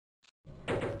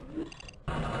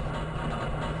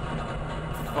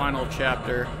final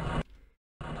chapter.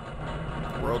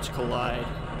 Worlds collide.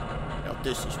 Now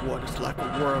this is what it's like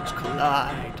when worlds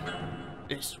collide.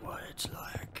 This is what it's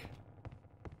like.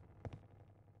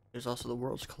 There's also the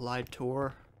Worlds Collide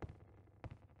tour.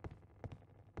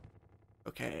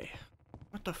 Okay.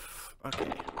 What the f-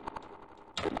 okay.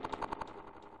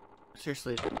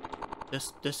 Seriously,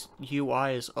 this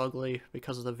UI is ugly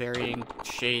because of the varying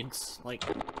shades. Like,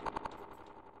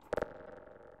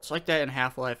 it's like that in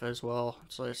Half-Life as well.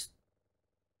 So it's,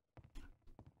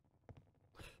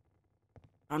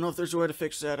 I don't know if there's a way to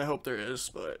fix that. I hope there is,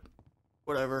 but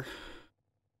whatever.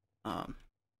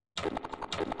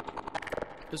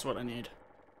 This is what I need.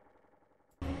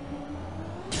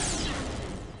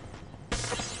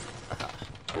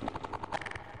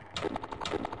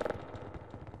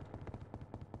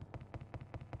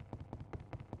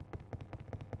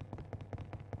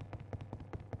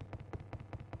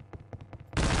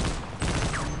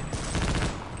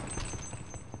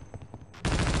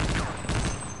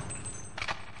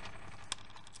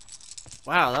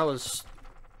 Wow, that was...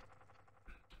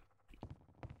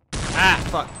 Ah,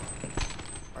 fuck.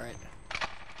 Alright.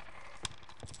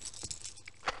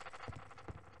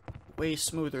 Way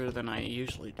smoother than I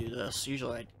usually do this.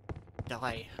 Usually I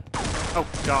die. Oh,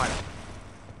 God.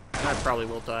 I probably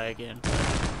will die again.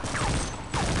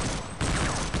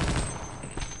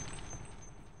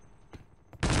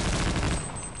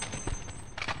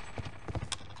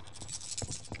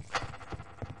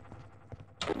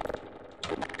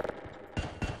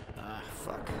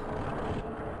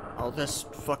 This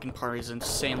fucking party is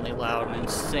insanely loud and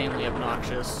insanely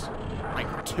obnoxious.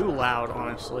 Like, too loud,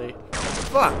 honestly.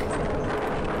 Fuck!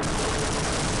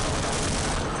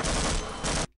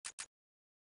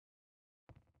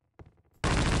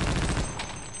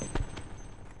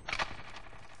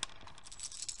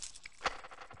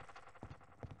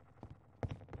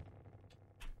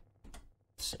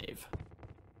 Save.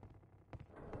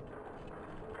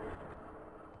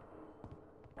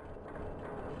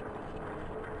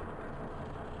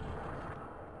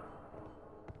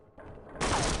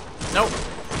 Nope.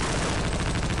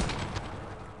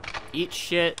 Eat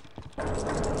shit.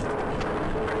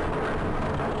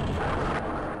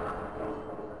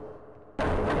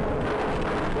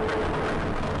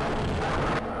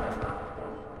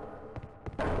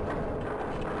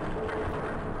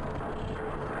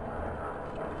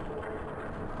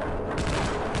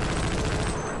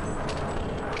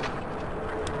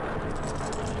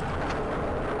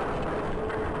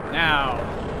 Now.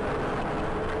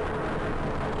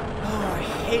 I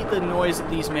hate the noise that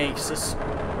these makes. This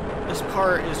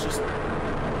part is just...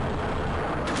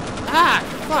 Ah!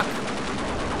 Fuck!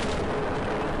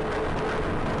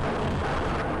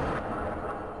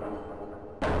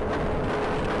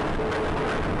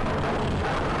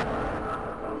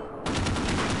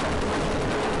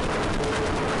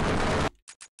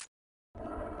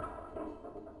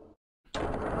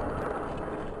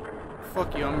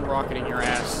 Fuck you, I'm rocketing your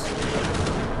ass.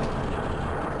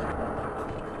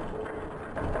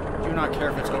 Do not care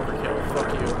if it's overkill.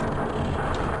 Fuck you.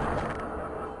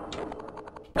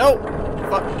 No!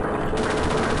 Fuck.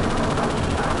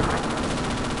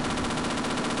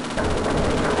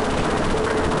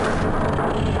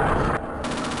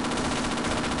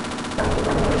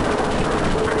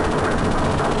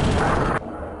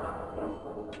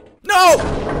 No!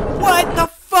 What the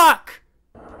fuck?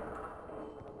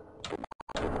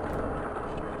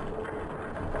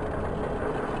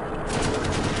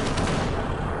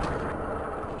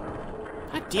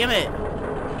 God damn it!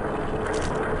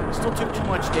 Still took too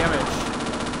much damage.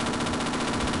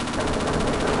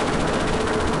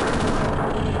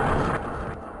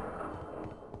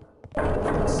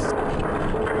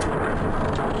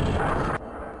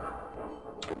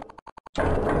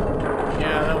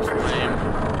 Yeah, that was lame.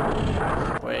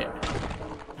 Wait.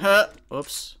 Huh.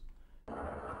 Oops.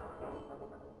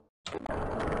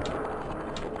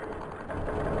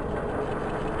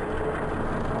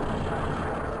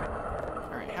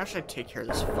 How should I take care of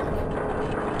this fuck?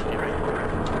 Anyway.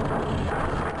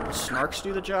 Snarks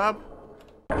do the job?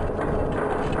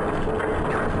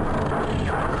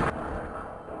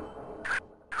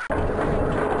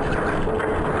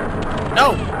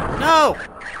 No! No!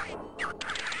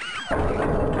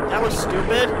 That was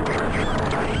stupid.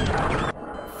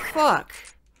 Fuck.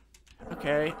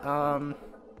 Okay, all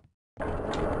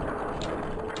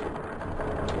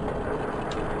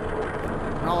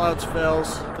outs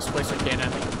fails. This place I can't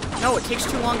end. No, it takes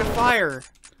too long to fire.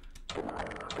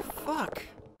 Fuck.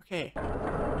 Okay.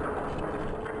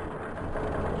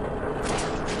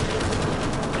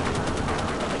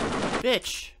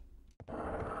 Bitch.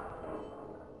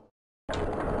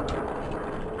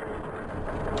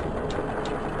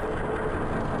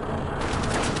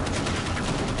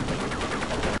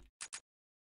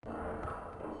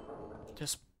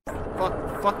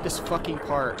 Fuck this fucking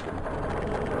part.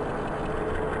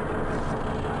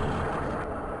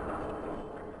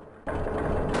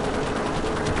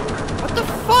 What the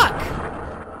fuck?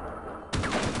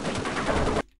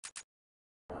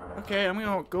 Okay, I'm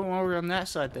gonna go over on that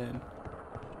side then.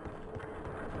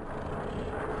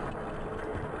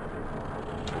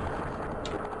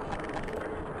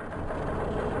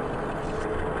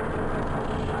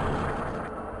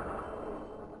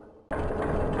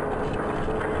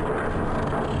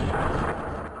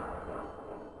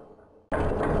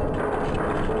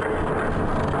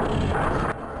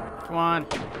 Come on.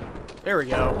 There we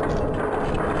go.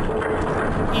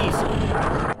 Easy.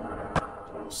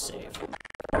 Save.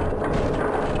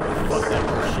 Fuck that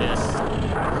bullshit.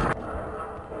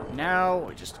 Now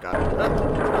we just got it up.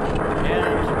 And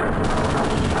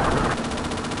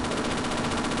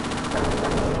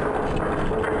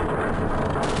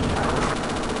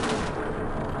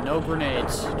no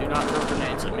grenades. Do not throw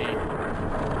grenades at me.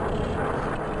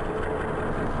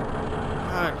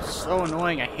 God, it's so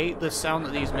annoying. I hate the sound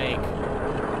that these make.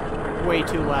 Way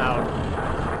too loud.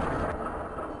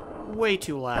 Way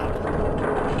too loud.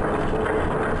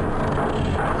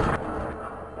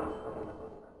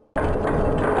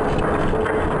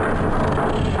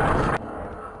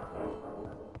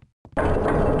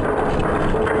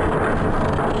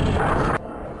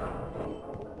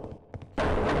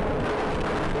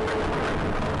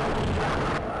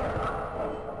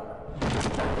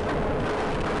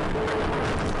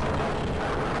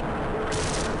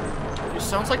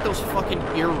 Sounds like those fucking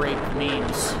ear rape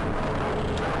memes.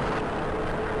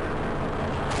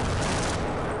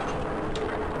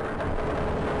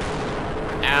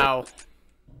 Ow.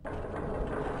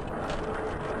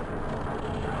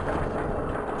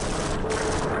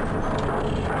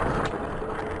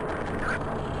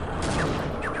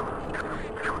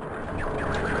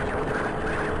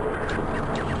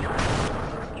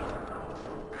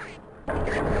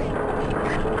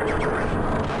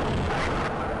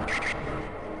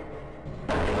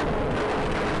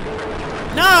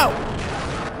 No!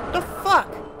 The fuck?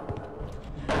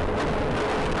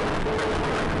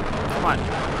 Come on.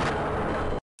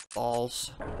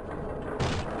 Balls.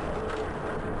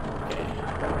 Okay.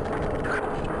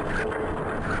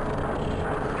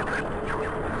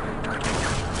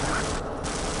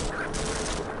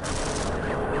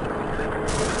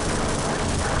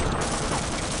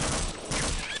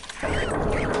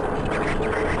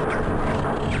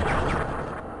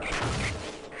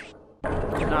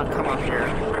 Do not come up here.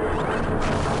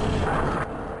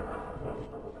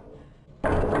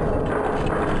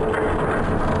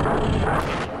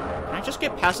 Can I just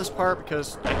get past this part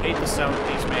because I hate the sound that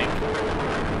these make?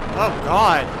 Oh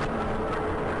god.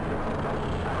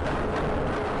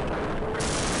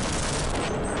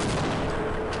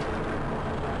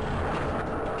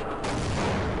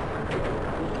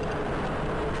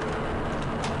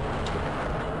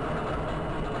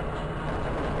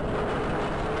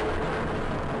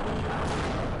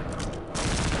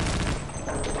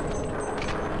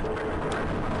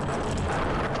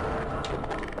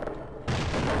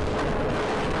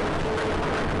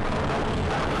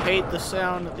 I hate the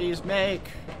sound that these make.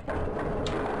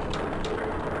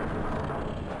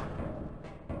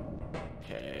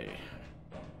 Okay.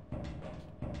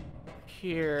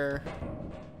 Here.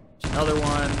 There's another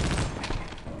one.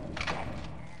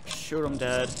 Shoot him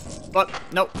dead. But,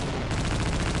 nope.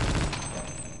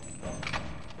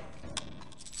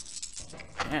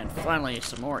 And finally,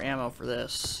 some more ammo for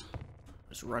this.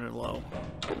 Just running low.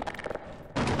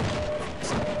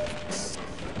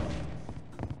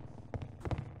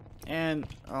 And,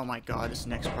 oh my god, this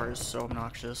next part is so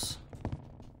obnoxious.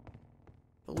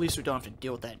 But at least we don't have to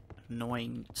deal with that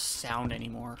annoying sound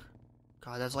anymore.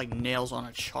 God, that's like nails on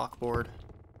a chalkboard.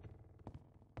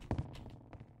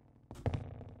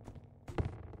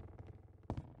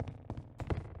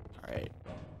 Alright.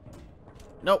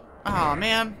 Nope. Aw,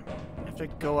 man. I have to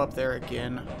go up there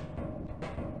again.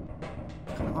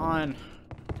 Come on.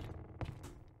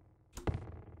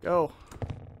 Go.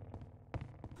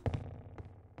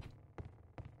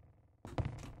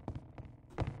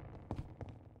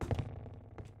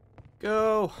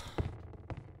 Go!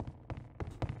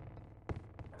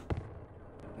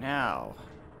 Now,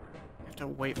 I have to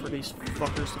wait for these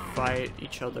fuckers to fight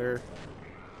each other.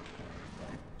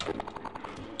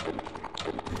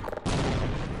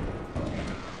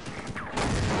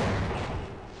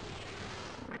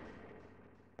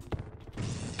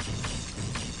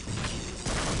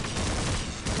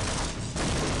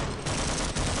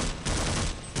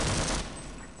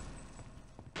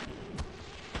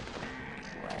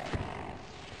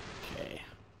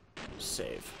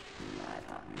 Save.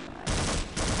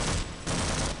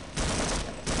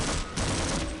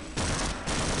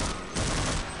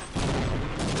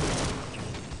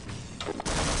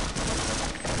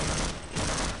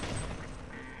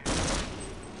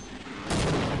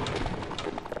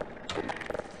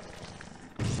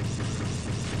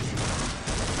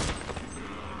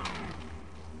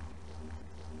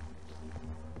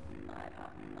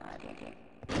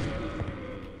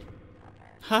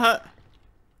 Haha.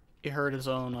 He hurt his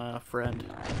own friend.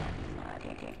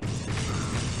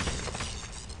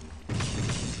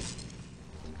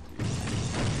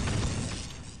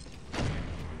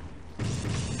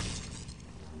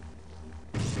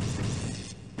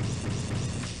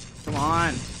 Come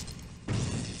on.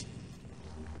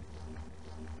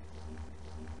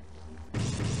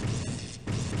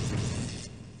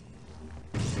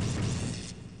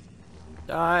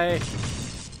 Die.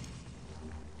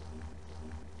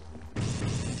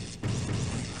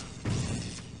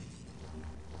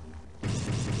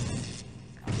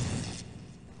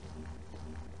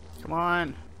 Come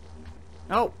on.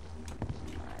 No.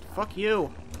 Fuck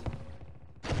you.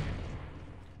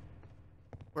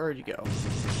 Where'd you go?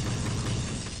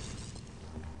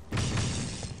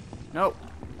 Nope.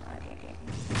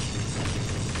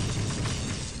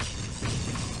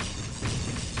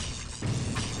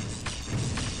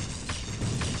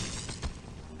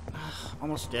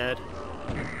 Almost dead.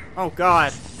 Oh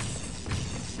god.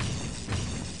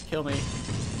 Kill me.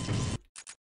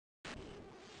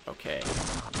 Okay.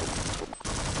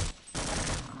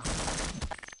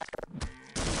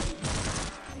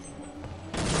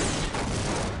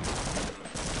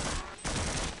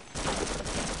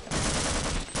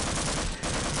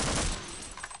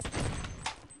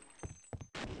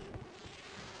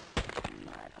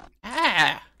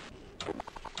 Ah!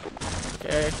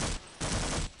 Okay.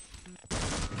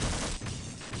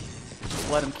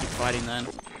 Just let him keep fighting then.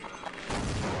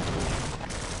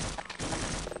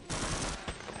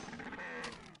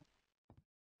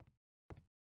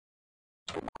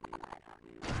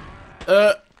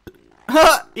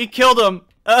 Ha! He killed him!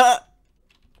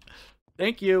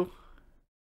 Thank you.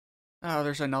 Oh,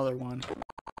 there's another one.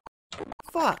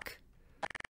 Fuck!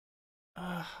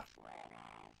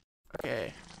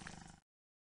 Okay.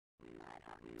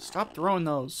 Stop throwing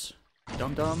those,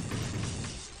 dum-dum.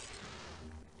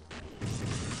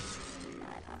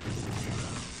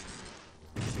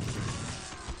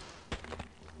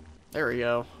 There we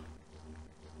go.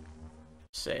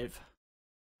 Save.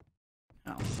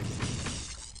 No.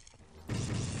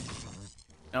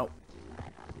 Nope.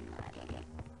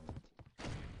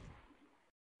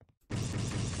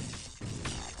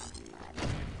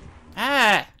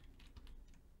 Ah!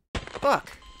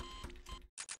 Fuck.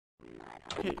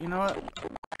 Okay, you know what?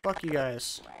 Fuck you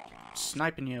guys. I'm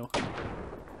sniping you.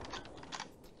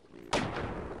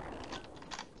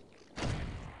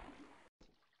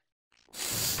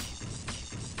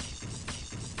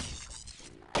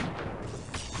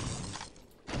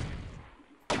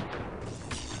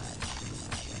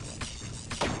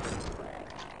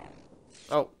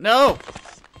 Oh, no!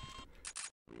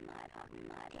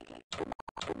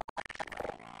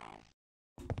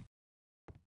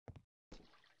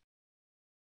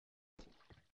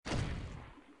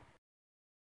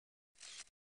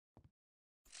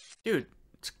 Dude,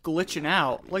 it's glitching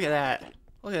out. Look at that.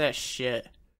 Look at that shit.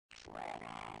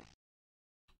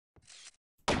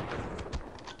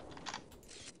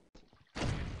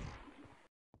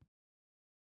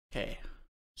 Okay.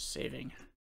 Saving.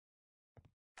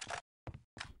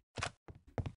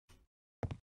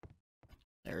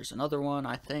 There's another one,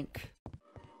 I think.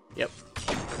 Yep.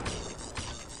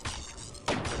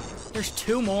 There's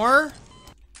two more?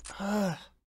 Yeah,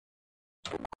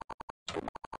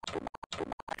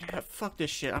 fuck this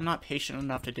shit. I'm not patient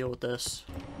enough to deal with this.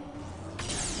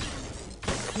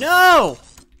 No!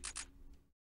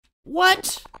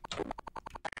 What?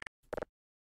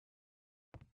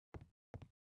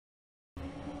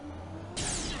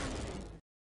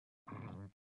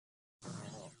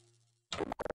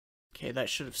 Okay, that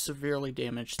should have severely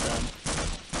damaged them.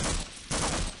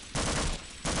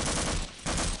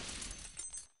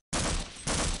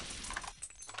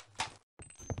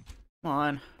 Come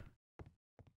on.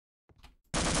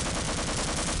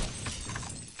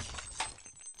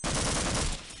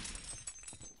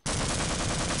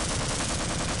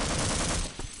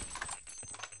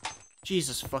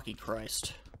 Jesus fucking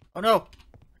Christ. Oh no!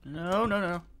 No, no,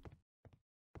 no.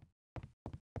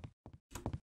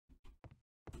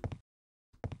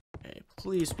 Okay,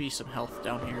 please be some health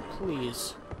down here,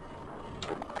 please.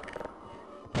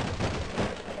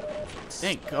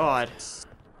 Thank God.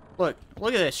 Look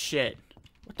at this shit.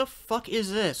 What the fuck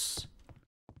is this?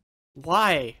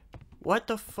 Why? What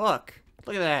the fuck?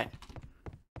 Look at that.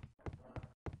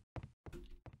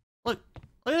 Look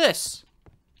at this.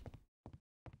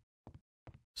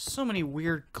 So many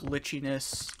weird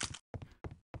glitchiness.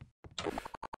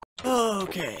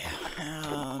 Okay.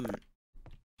 Now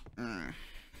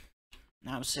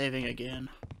I'm saving again.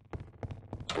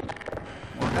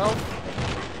 More health,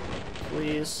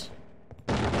 please.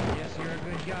 Yes, you're a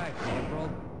good guy, Corporal.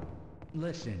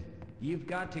 Listen, you've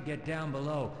got to get down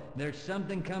below. There's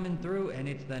something coming through, and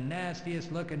it's the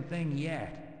nastiest looking thing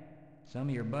yet. Some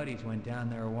of your buddies went down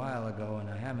there a while ago, and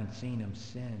I haven't seen them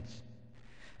since.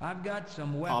 I've got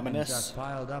some weapons Ominous. I've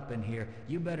piled up in here.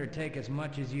 You better take as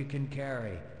much as you can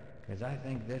carry, because I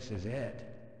think this is it.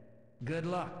 Good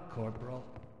luck, Corporal.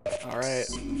 Alright.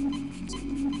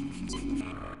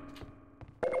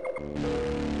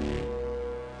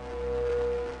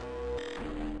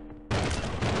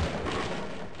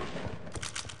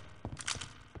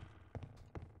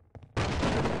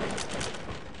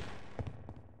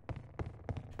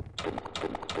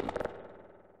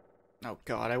 Oh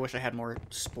god, I wish I had more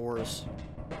spores.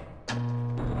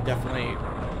 Definitely.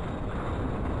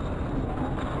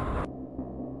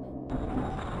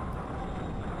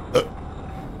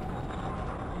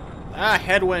 Ah,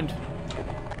 headwind.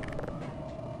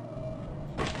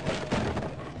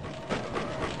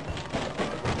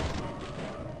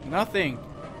 Nothing.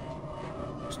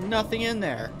 There's nothing in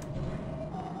there.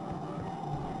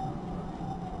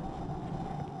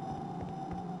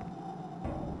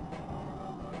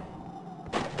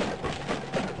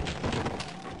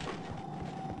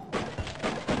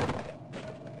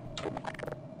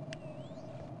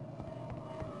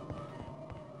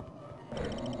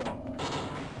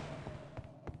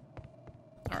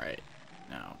 Alright,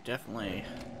 now definitely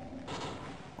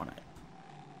want to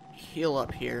heal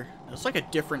up here. It's like a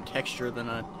different texture than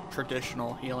a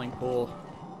traditional healing pool.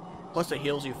 Plus it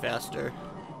heals you faster.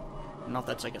 I don't know if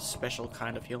that's like a special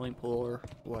kind of healing pool or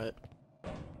what.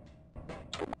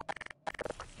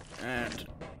 And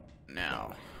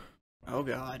now, oh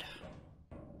god.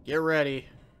 Get ready.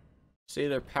 See,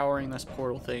 they're powering this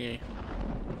portal thingy.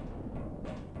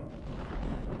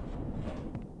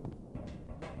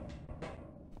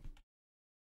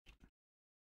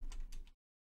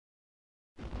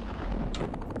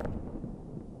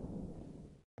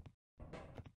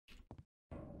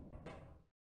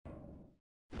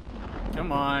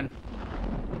 Come on.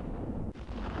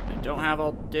 I don't have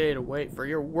all day to wait for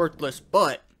your worthless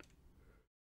butt.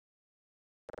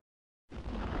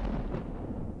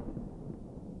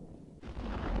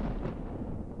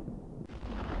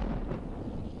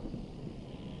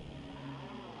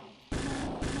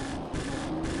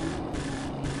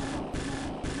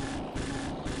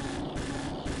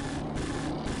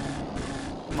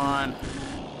 Come on.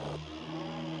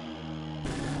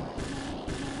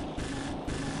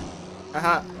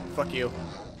 Haha. Fuck you.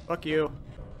 Fuck you.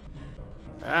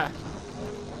 Ah.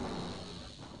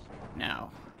 Now.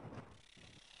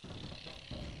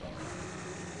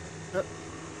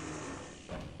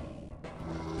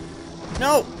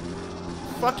 No!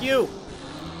 Fuck you!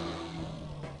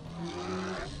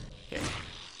 Okay.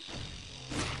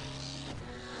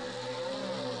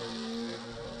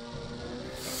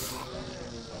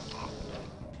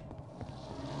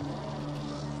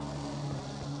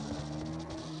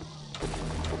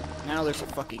 Now there's a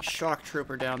fucking shock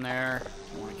trooper down there.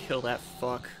 I want to kill that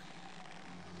fuck.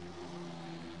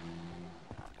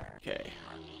 Okay.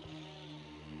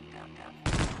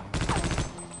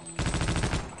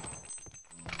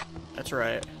 That's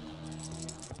right.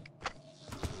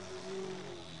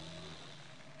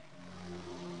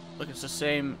 Look, it's the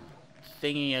same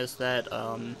thingy as that,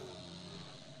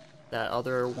 that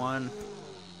other one.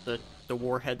 The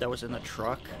warhead that was in the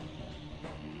truck.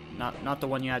 Not the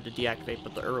one you had to deactivate,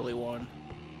 but the early one.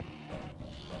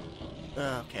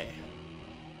 Okay.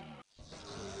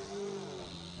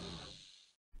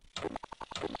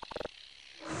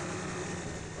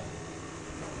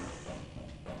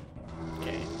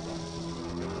 Okay.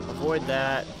 Avoid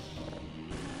that.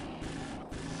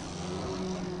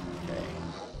 Okay.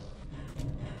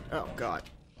 Oh, God.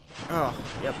 Oh,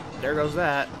 yep. There goes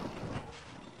that.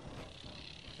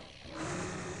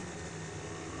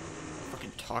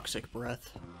 Fucking toxic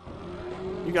breath.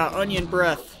 You got onion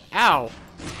breath. Ow.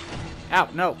 Ow,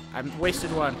 no. I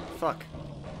wasted one. Fuck.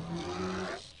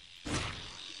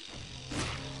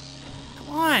 Come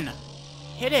on.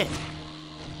 Hit it.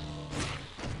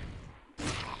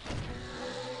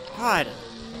 God.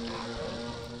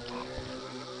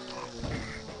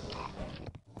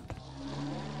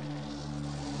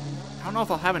 I don't know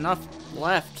if I'll have enough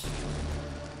left.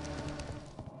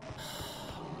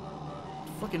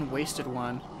 Fucking wasted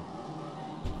one.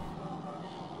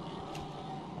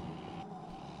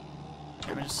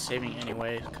 I'm just saving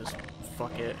anyway, because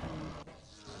fuck it.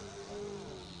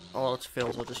 All else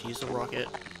fails, I'll just use the rocket.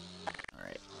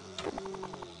 Alright.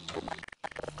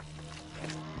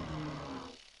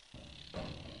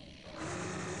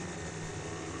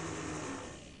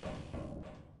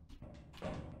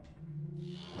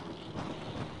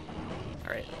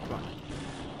 Alright.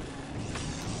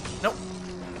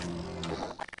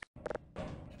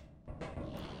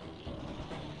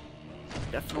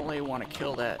 Definitely want to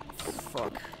kill that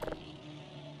fuck.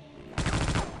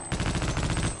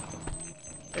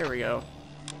 There we go.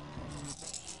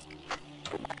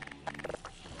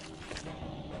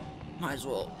 Might as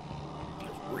well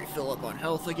refill up on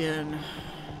health again.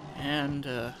 And,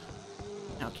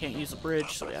 now can't use the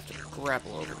bridge, so we have to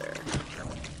grapple over there.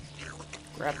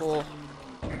 Grapple.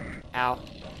 Ow.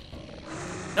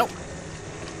 Nope.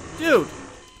 Dude!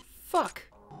 Fuck.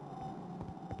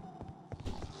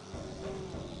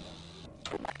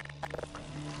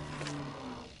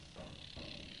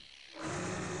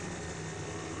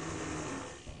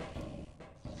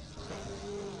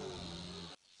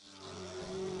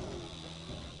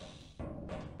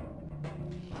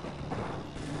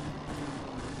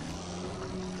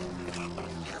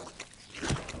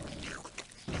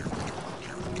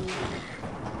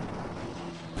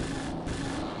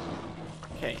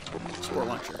 Okay, spore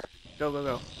launcher. Go, go,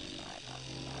 go.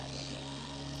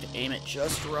 To aim it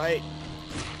just right.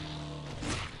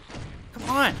 Come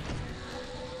on!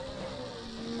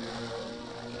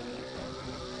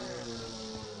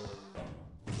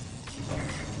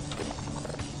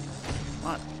 Come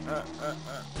on.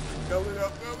 Go, go, go, go,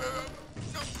 go, go.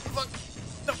 No, fuck.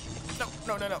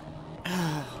 No, no, no, no.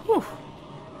 Whew.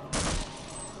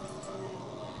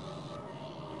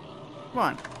 Come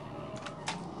on.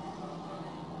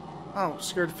 Oh,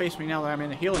 scared to face me now that I'm in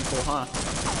the healing pool, huh?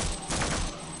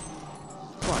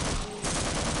 Come on.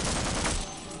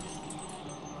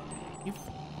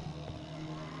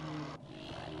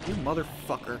 You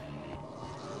motherfucker.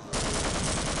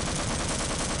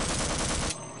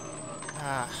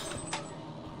 Ah.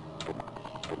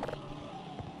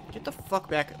 Get the fuck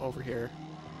back over here.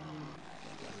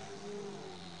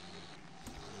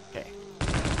 Okay.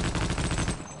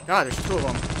 God, there's two of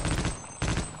them.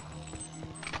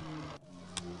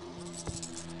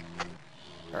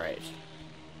 Alright.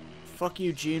 Fuck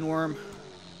you, Gene Worm.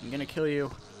 I'm gonna kill you.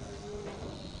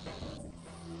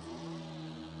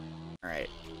 Alright.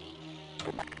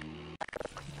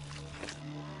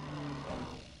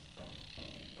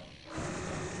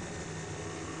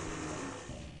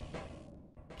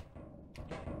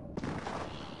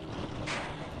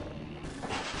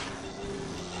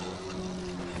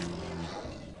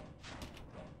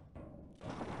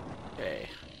 Okay.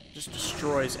 Just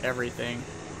destroys everything.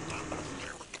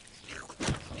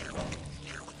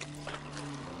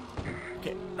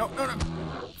 Okay. No, no, no.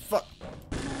 Fuck.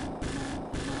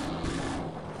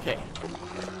 Okay.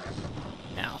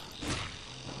 Now.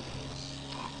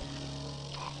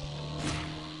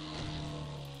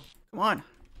 Come on.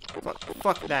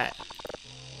 Fuck that.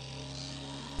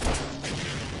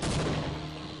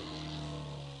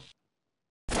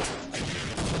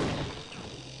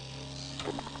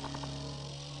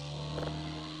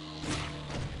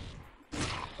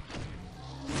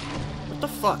 What the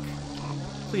fuck?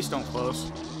 Please don't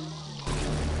close.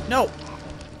 No!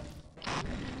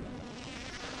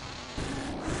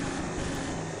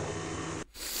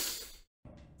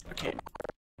 Okay.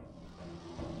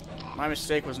 My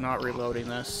mistake was not reloading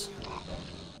this.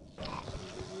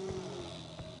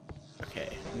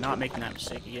 Okay, I'm not making that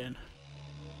mistake again.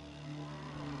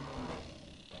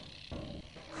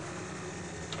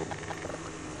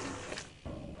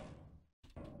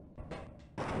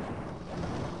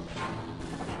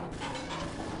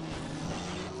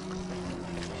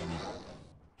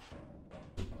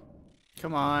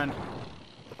 Come on.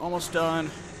 Almost done.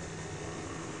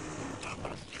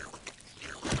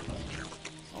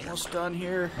 Almost done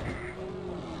here.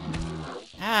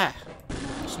 Ah!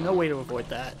 There's no way to avoid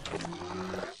that.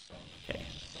 Okay.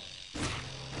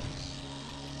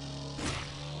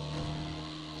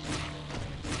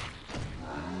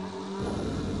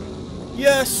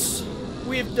 Yes!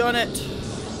 We've done it!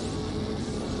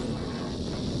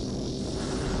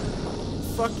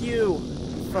 Fuck you!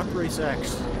 Fuck Race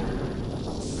X.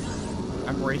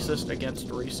 I'm racist against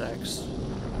Race X.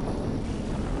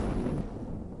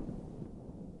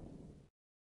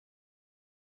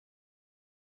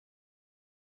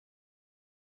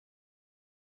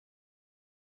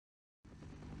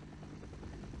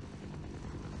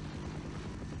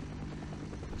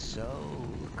 So,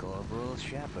 Corporal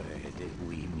Shepard,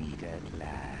 we meet at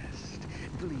last.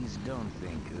 Please don't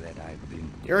think that I've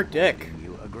been You're a dick. avoiding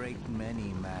you. A great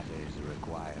many matters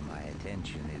require my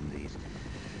attention in these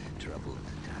troubled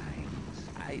times.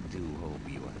 I do hope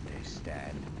you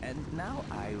understand. And now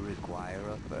I require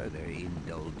a further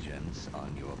indulgence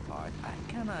on your part.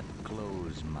 I cannot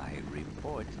close my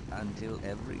report until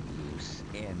every loose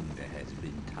end has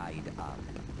been tied up.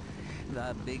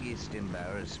 The biggest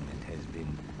embarrassment has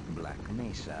been Black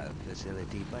Mesa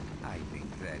facility, but I think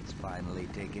that's finally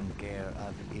taken care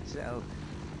of itself.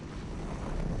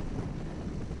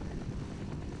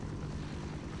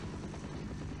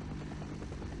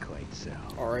 Quite so.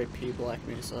 R.I.P. Black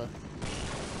Mesa.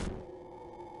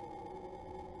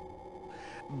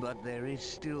 But there is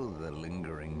still the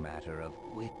lingering matter of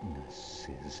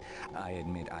witnesses. I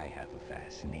admit I have a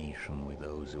fascination with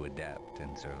those who adapt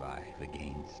and survive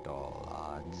against all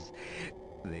odds.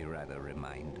 They rather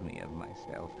remind me of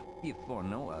myself. If for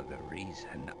no other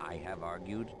reason, I have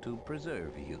argued to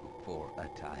preserve you for a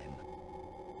time.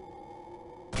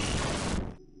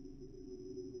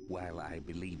 While I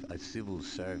believe a civil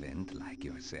servant like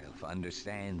yourself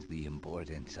understands the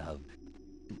importance of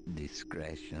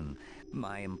discretion,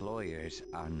 my employers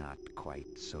are not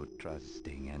quite so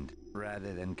trusting, and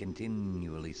rather than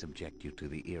continually subject you to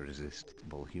the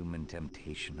irresistible human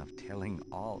temptation of telling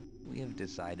all, we have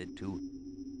decided to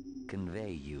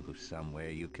convey you somewhere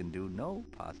you can do no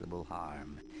possible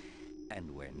harm, and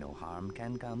where no harm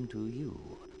can come to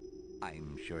you.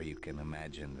 I'm sure you can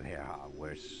imagine there are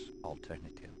worse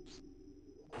alternatives.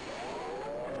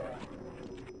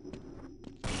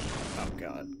 Oh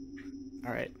god.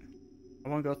 Alright. I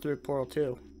want to go through Portal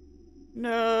 2.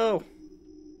 No!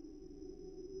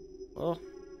 Well,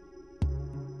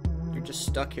 you're just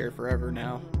stuck here forever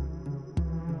now.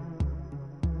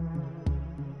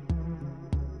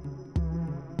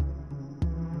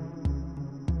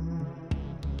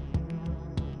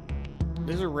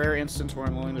 This is a rare instance where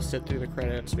I'm willing to sit through the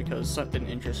credits because something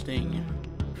interesting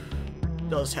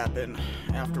does happen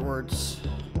afterwards.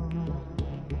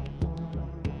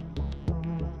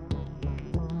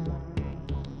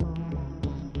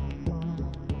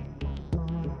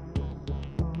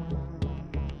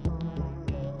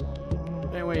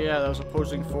 Anyway, yeah, that was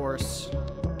Opposing Force.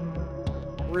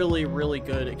 Really, really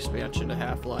good expansion to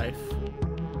Half-Life.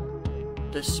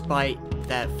 Despite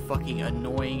that fucking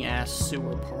annoying ass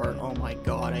sewer part. Oh my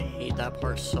god, I hate that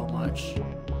part so much.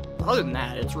 Other than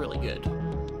that, it's really good.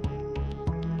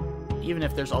 Even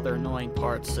if there's other annoying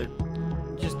parts, it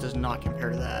just does not compare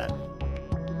to that.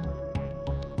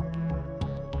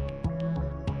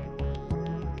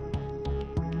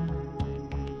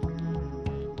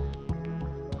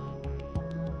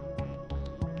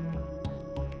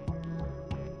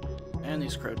 And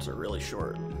these credits are really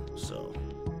short, so...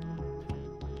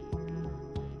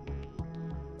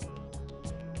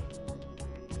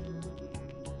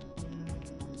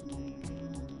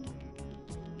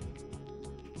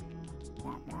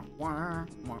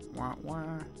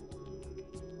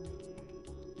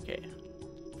 Okay.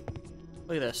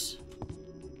 Look at this.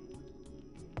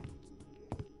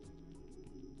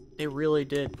 They really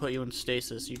did put you in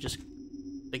stasis.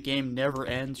 The game never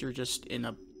ends. You're just in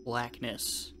a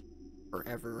blackness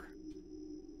forever.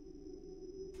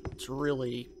 It's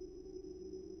really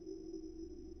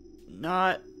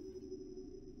not...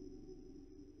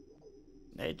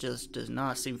 It just does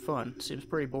not seem fun. Seems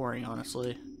pretty boring,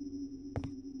 honestly.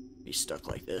 Be stuck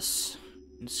like this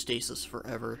in stasis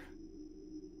forever.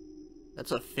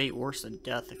 That's a fate worse than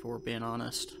death, if we're being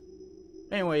honest.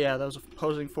 Anyway, yeah, that was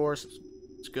Opposing Force.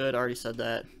 It's good. I already said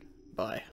that. Bye.